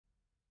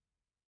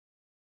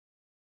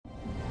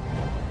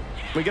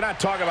We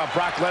cannot talk about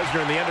Brock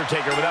Lesnar and The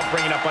Undertaker without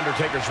bringing up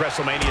Undertaker's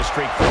WrestleMania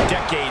streak. For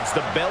decades, the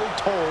bell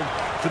tolled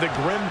for the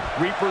Grim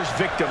Reaper's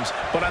victims.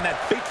 But on that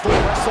fateful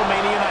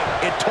WrestleMania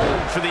night, it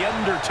tolled for The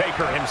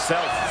Undertaker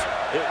himself.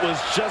 It was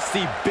just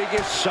the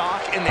biggest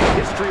shock in the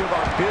history of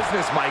our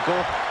business,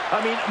 Michael. I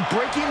mean,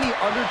 breaking The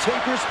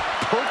Undertaker's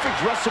perfect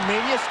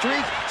WrestleMania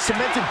streak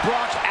cemented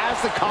Brock as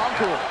the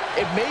conqueror.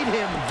 It made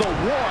him the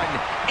one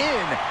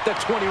in the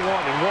 21-1.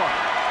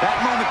 That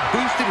moment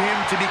boosted him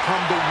to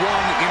become the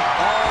one in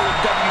all of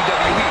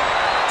WWE.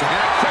 And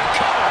a quick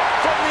cover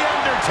from The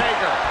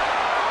Undertaker.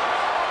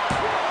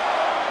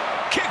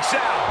 Kicks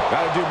out.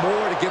 Gotta do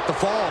more to get the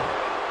fall.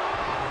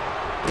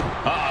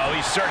 Uh-oh,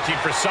 he's searching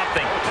for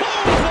something.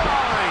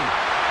 Clothesline!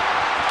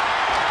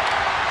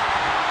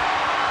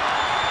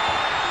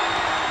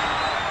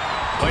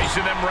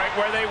 Placing them right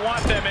where they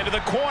want them, into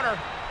the corner.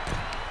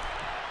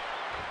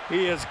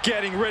 He is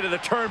getting rid of the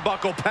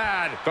turnbuckle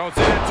pad. Don't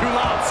say that too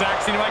loud,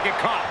 Saxon. You might get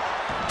caught.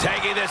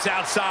 Taking this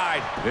outside.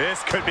 This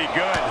could be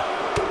good.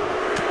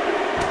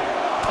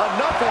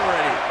 Enough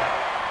already.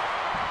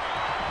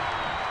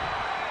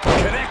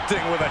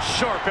 Connecting with a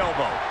sharp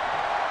elbow.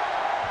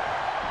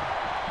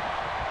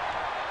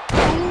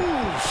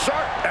 Ooh,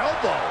 sharp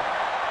elbow.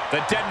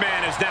 The dead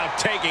man is now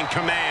taking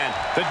command.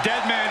 The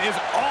dead man is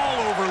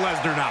all over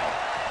Lesnar now.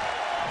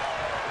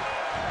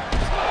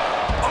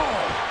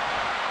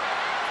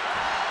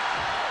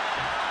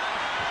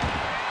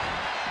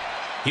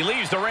 He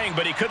leaves the ring,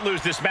 but he could lose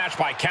this match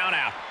by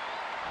countout.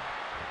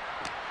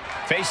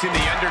 Facing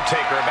The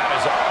Undertaker, about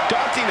as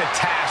daunting a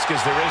task as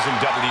there is in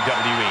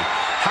WWE.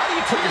 How do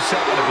you put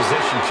yourself in a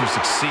position to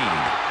succeed?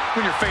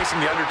 When you're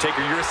facing The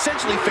Undertaker, you're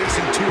essentially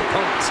facing two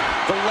opponents,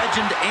 the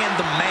legend and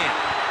the man.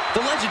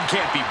 The legend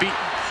can't be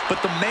beaten,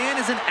 but the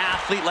man is an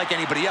athlete like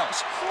anybody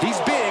else.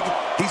 He's big,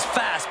 he's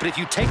fast, but if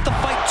you take the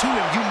fight to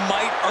him, you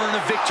might earn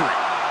a victory,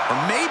 or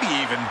maybe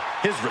even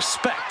his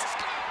respect.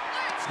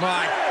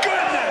 My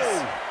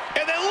goodness!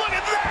 And then look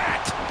at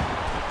that!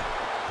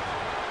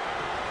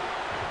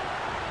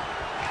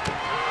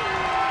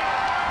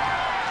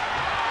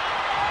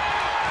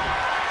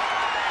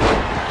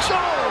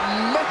 Oh,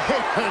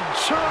 man!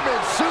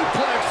 German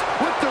suplex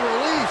with the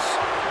release.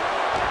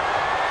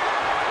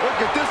 Look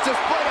at this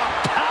display of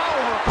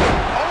power.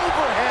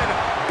 Overhead,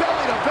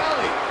 belly to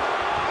belly.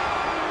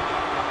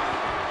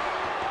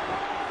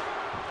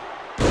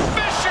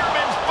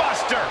 Fisherman's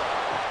Buster!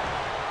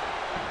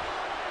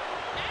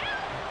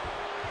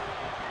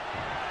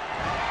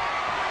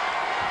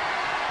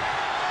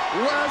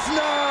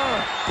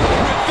 Lesnar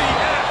with the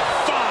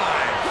F5.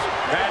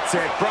 That's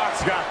it.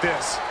 Brock's got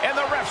this. And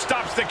the ref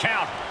stops the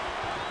count.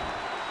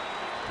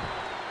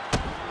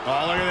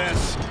 Oh, look at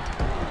this.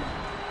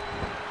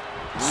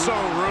 So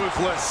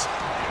ruthless.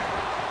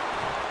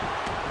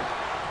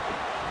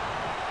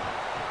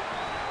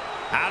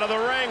 Out of the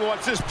ring.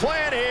 What's his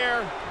plan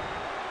here?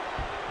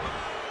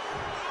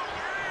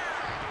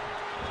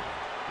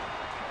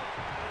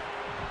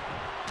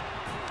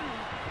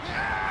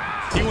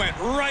 He went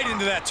right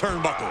into that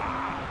turnbuckle.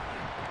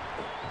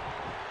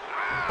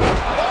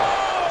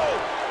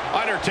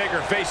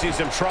 Undertaker facing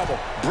some trouble.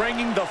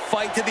 Bringing the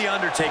fight to The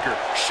Undertaker,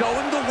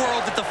 showing the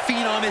world that the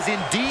Phenom is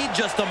indeed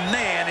just a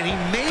man, and he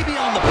may be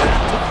on the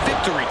path to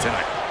victory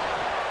tonight.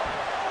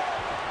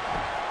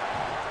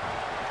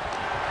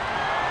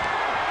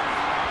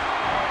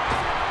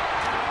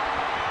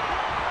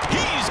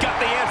 He's got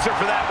the answer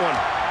for that one.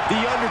 The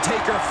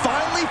Undertaker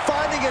finally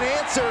finding an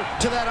answer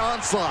to that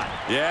onslaught.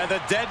 Yeah, the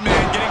dead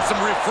man getting some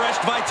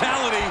refreshed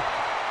vitality.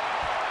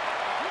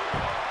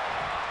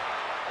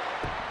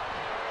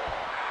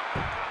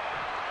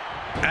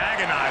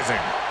 Agonizing.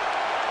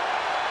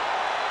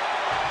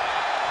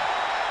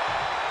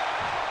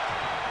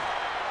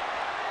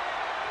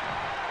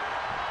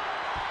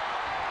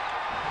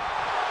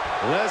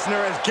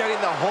 Lesnar is getting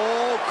the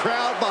whole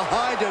crowd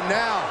behind him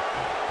now.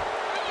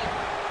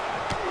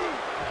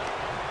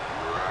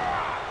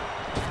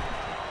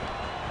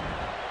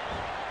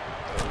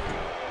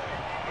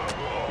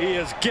 He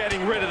is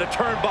getting rid of the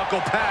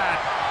turnbuckle pad.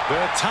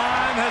 The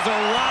time has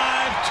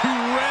arrived to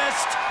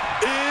rest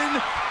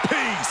in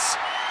peace.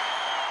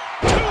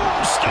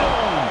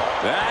 Tombstone!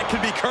 That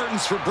could be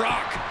curtains for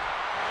Brock.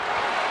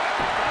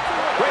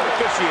 Great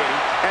officiating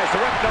as the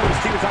ref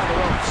noticed he was on the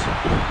ropes.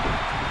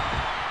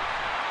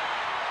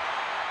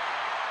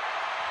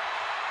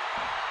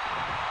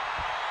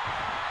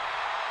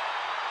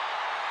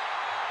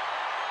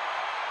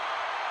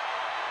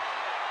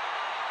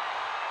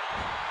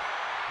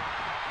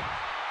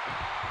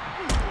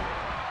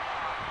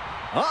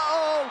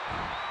 Uh-oh!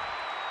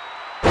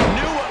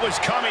 Knew what was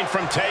coming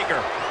from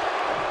Taker.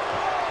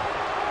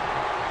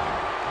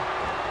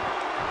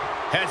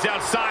 Heads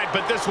outside,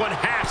 but this one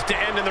has to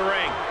end in the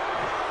ring.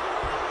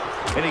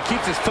 And he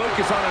keeps his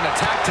focus on an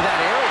attack to that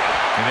area.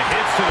 And the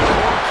hits to the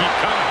core keep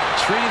coming.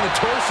 Treating the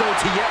torso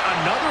to yet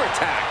another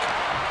attack.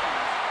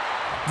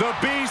 The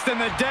Beast and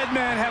the Dead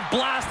Man have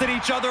blasted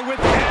each other with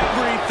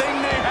everything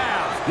they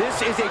have. This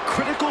is a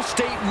critical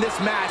state in this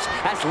match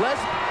as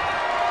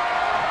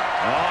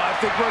Oh, I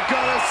think we're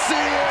gonna see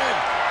it.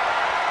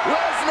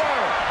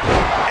 Lesnar!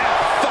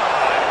 F5.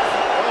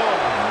 Oh,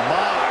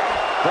 my.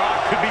 Brock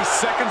could be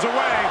seconds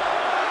away.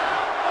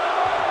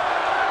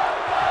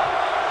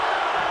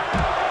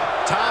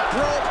 Top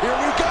rope, here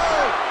we go!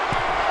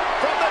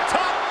 From the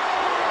top!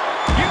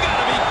 You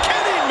gotta be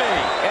kidding me!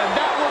 And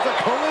that was a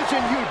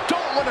collision you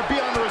don't want to be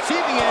on the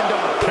receiving end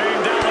of. Came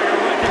down like a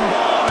wrecking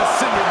ball on a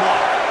cinder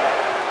block.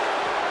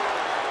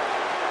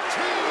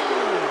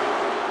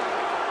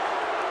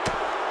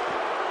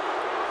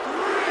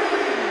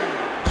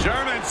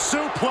 German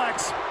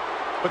suplex,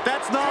 but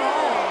that's not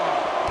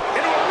all.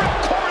 Into a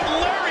ripcord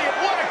lariat.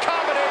 What a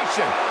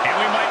combination. And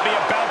we might be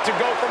about to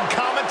go from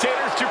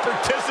commentators to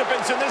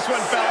participants in this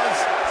one,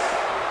 fellas.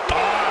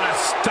 On a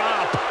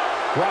stop.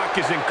 Brock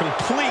is in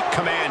complete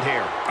command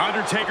here.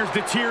 Undertaker's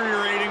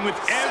deteriorating with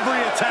every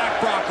attack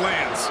Brock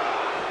lands.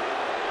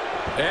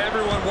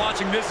 Everyone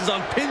watching this is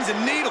on pins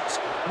and needles.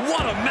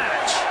 What a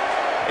match.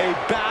 A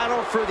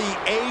battle for the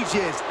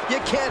ages.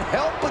 You can't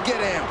help but get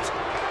amped.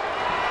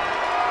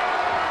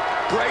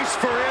 Brace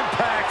for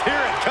impact. Here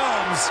it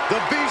comes.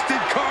 The Beast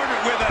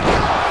incarnate with a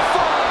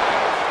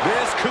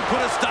This could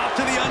put a stop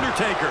to The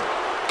Undertaker.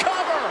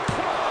 Cover!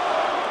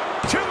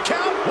 2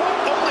 count. What?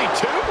 Only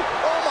 2?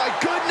 Oh, my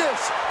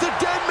goodness! The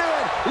dead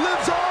man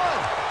lives on!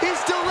 He's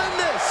still in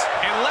this!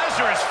 And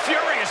Lesnar is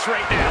furious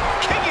right now.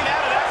 Kicking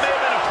out of that may have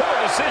been a poor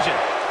decision.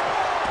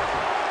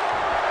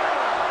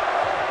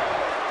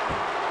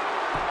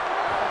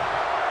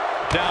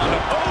 Down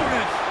to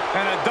Odin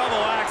and a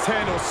double axe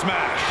handle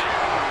smash.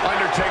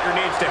 Undertaker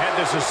needs to head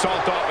this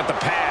assault off with the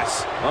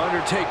pass.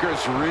 Undertaker's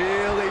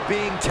really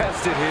being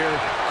tested here.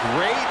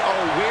 Great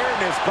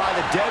awareness by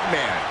the dead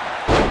man.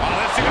 Oh,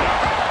 that's a good.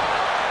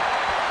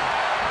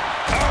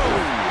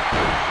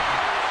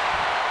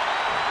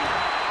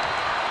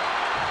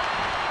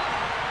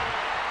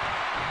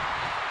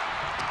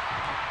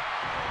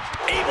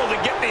 Able to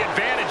get the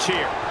advantage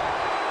here.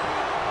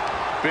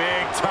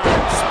 Big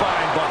time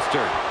spine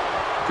buster.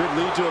 Could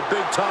lead to a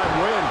big-time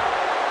win.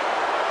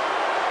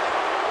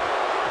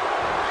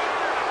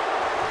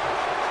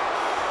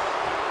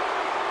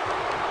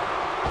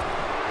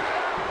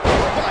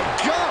 Oh, my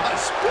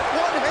gosh! With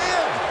one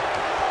hand!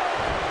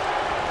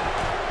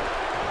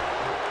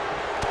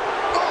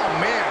 Oh,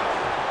 man!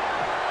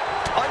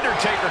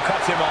 Undertaker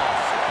cuts him off.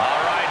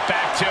 All right,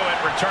 back to it,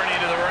 returning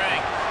to the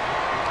ring.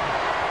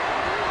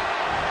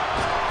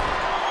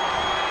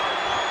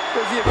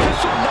 Does the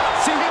official not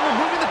see him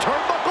removing the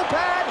turnbuckle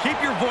pad?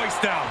 Keep your voice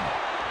down.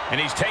 And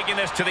he's taking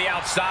this to the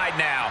outside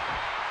now.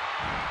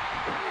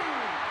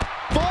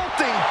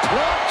 Vaulting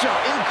plancha,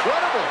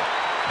 incredible.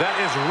 That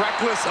is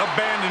reckless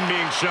abandon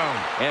being shown.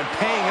 And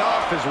paying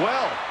off as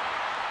well.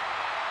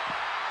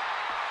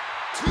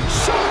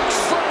 Shock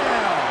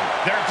slam.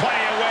 There are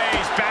plenty of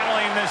ways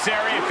battling this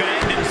area could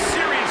end in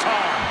serious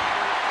harm.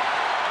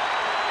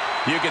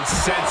 You can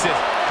sense it.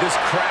 This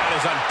crowd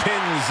is on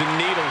pins and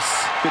needles.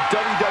 The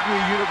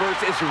WWE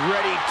Universe is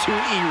ready to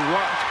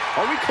erupt.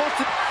 Are we close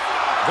to...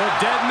 The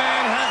dead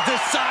man has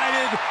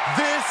decided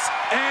this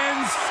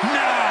ends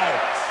now.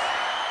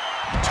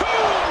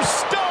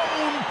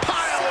 Tombstone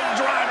pile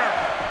driver.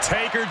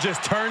 Taker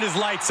just turned his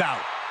lights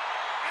out.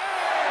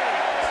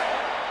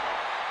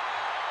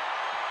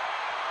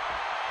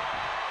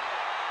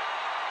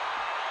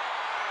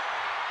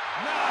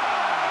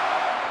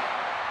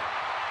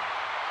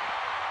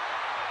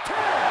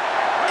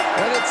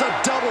 And it's a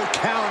double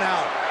count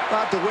out.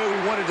 Not the way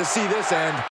we wanted to see this end.